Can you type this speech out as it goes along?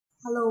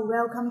Hello,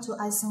 welcome to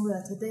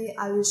Gsm. Today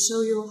I will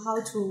show you how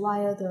to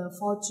wire the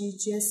 4G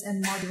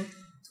Gsm module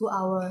to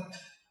our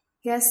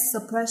gas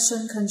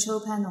suppression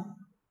control panel.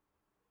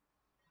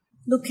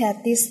 Look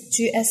at this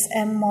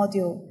Gsm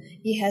module.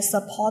 It has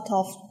support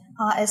of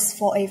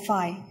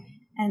RS485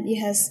 and it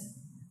has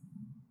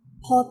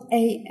port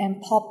A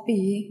and port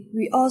B.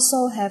 We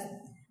also have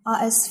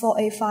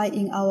RS485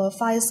 in our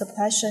fire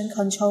suppression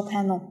control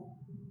panel.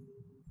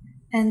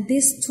 And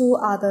these two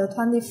are the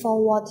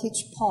 24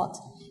 voltage port.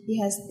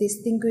 It has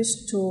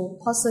distinguished to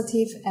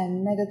positive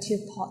and negative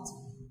port.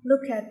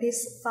 Look at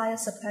this fire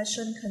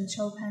suppression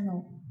control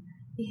panel.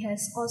 It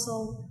has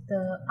also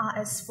the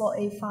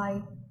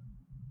RS485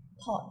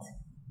 port.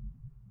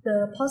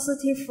 The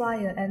positive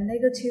wire and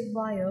negative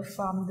wire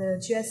from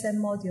the Gsm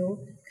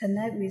module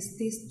connect with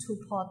these two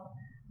ports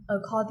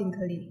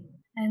accordingly.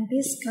 And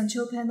this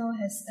control panel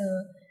has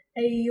a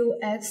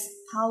AUX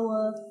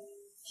power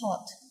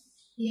port.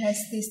 It has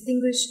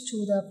distinguished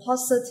to the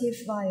positive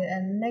wire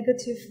and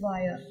negative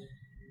wire.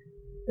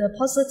 The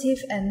positive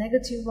and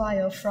negative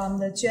wire from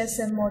the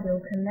Gsm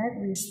module connect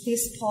with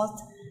this port,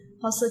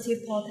 positive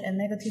port and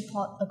negative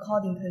port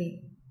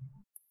accordingly.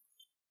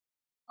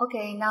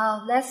 Okay,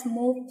 now let's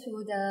move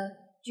to the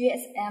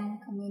Gsm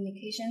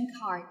communication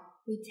card.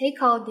 We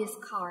take out this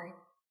card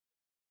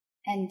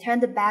and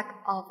turn the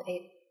back of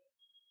it.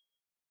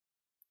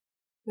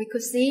 We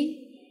could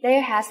see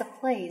there has a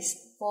place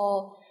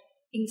for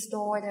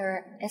install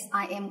the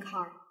SIM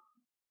card.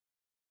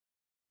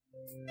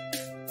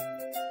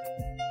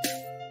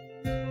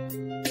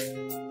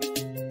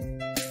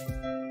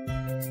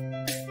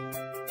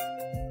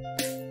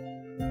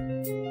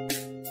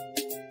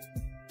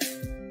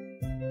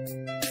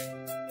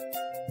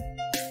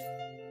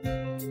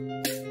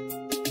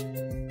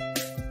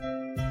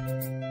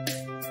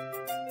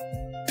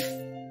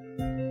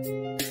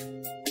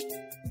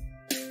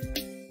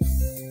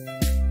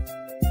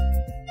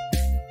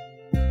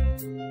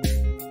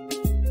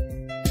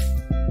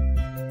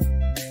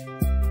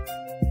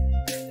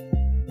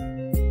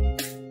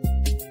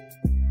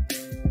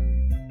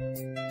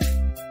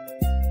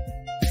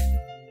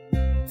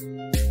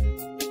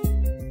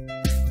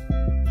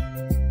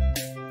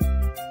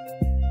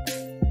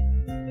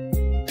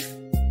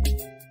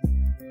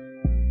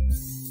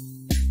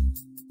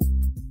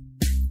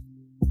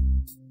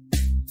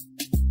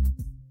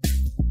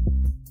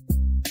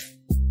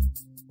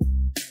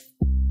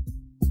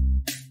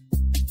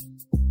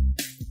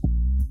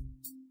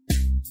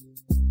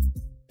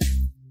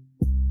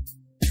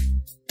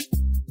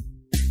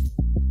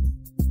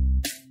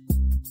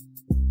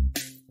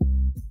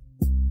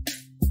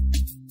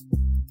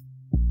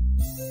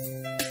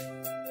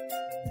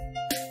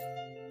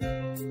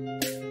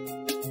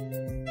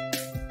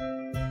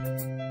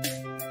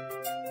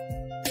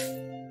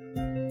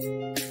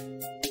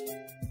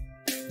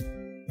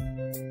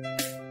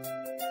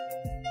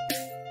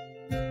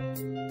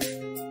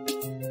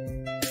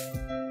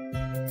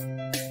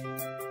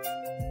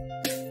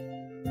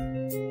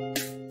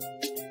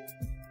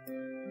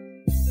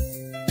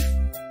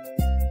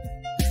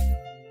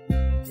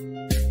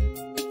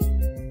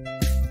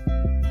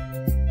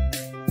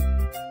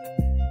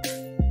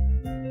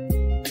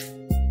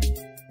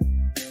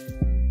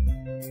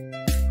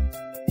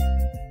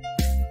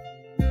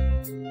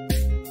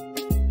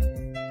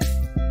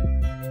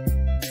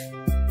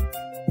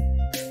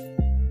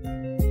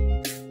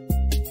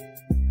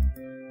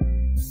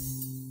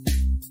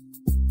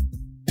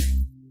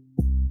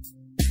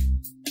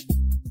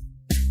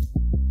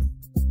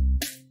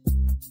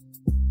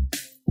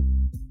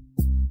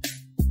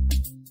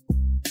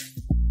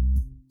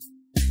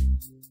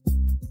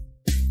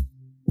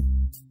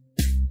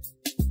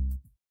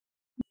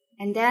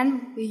 And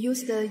then we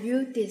use the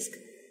U-disk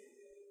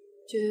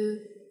to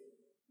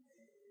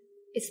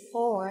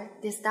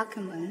export this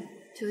document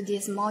to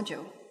this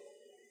module.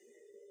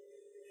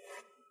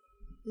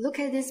 Look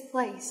at this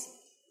place.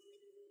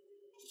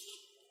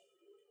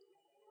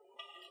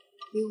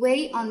 We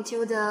wait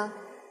until the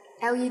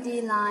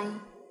LED line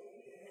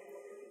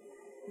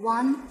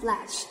 1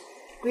 flash,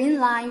 green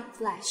light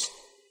flash,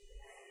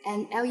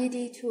 and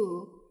LED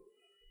 2,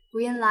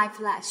 green light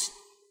flash,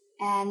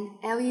 and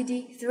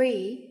LED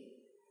 3,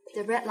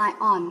 the red light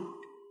on.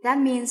 That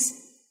means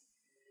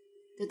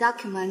the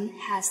document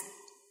has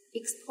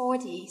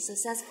exported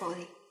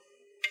successfully.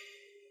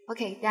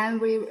 Okay, then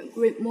we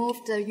remove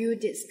the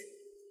U-disk.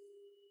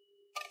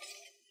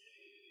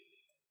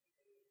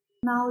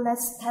 Now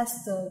let's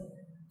test the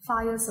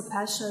fire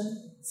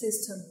suppression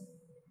system.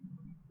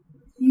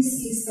 This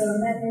is the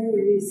manual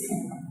release.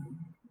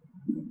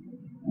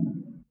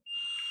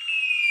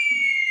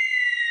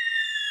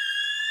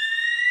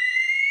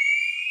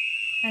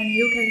 And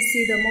you can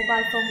see the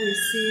mobile phone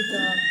receive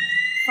the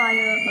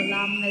fire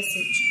alarm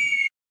message.